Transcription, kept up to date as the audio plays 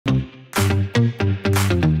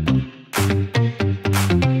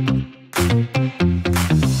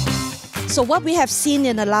So what we have seen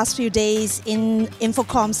in the last few days in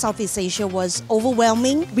InfoComm Southeast Asia was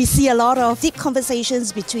overwhelming. We see a lot of deep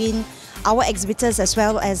conversations between our exhibitors as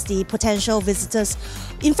well as the potential visitors.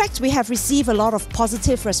 In fact, we have received a lot of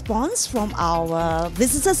positive response from our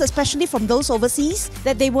visitors, especially from those overseas,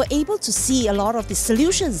 that they were able to see a lot of the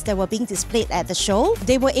solutions that were being displayed at the show.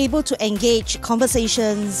 They were able to engage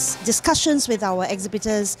conversations, discussions with our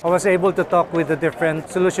exhibitors. I was able to talk with the different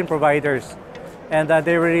solution providers, and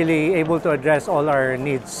they were really able to address all our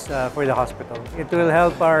needs for the hospital. It will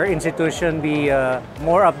help our institution be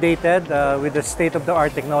more updated with the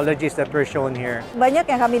state-of-the-art technologies that were shown here.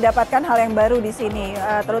 Banyak yang kami dapatkan hal yang baru di sini,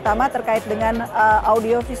 terutama terkait dengan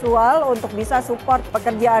audiovisual untuk bisa support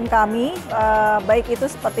pekerjaan kami, baik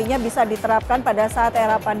itu sepertinya bisa diterapkan pada saat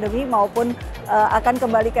era pandemi maupun akan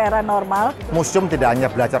kembali ke era normal. Museum tidak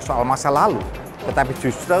hanya belajar soal masa lalu, tetapi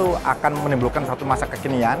justru akan menimbulkan satu masa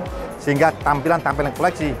kekinian, sehingga tampilan-tampilan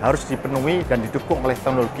koleksi harus dipenuhi dan didukung oleh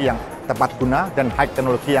teknologi yang tepat guna dan high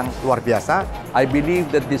teknologi yang luar biasa. I believe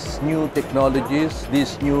that these new technologies,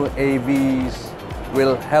 these new AVs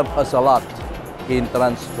will help us a lot in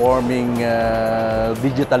transforming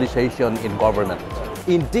digitalization in government.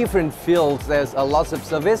 In different fields, there's a lot of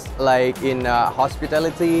service, like in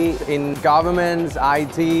hospitality, in governments,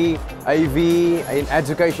 IT, AV, in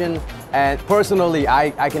education. And personally,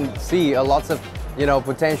 I can see a lot of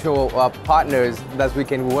potential partners that we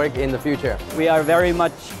can work in the future. We are very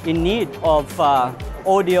much in need of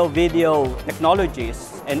audio-video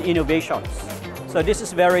technologies and innovations. So this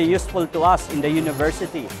is very useful to us in the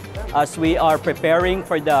university as we are preparing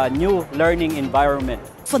for the new learning environment.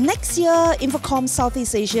 For next year, InfoComm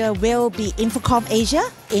Southeast Asia will be InfoComm Asia.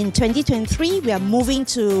 In 2023, we are moving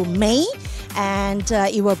to May, and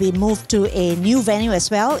it will be moved to a new venue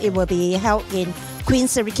as well. It will be held in Queen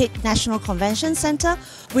Sirikit National Convention Center.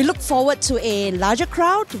 We look forward to a larger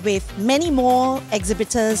crowd with many more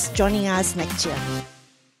exhibitors joining us next year.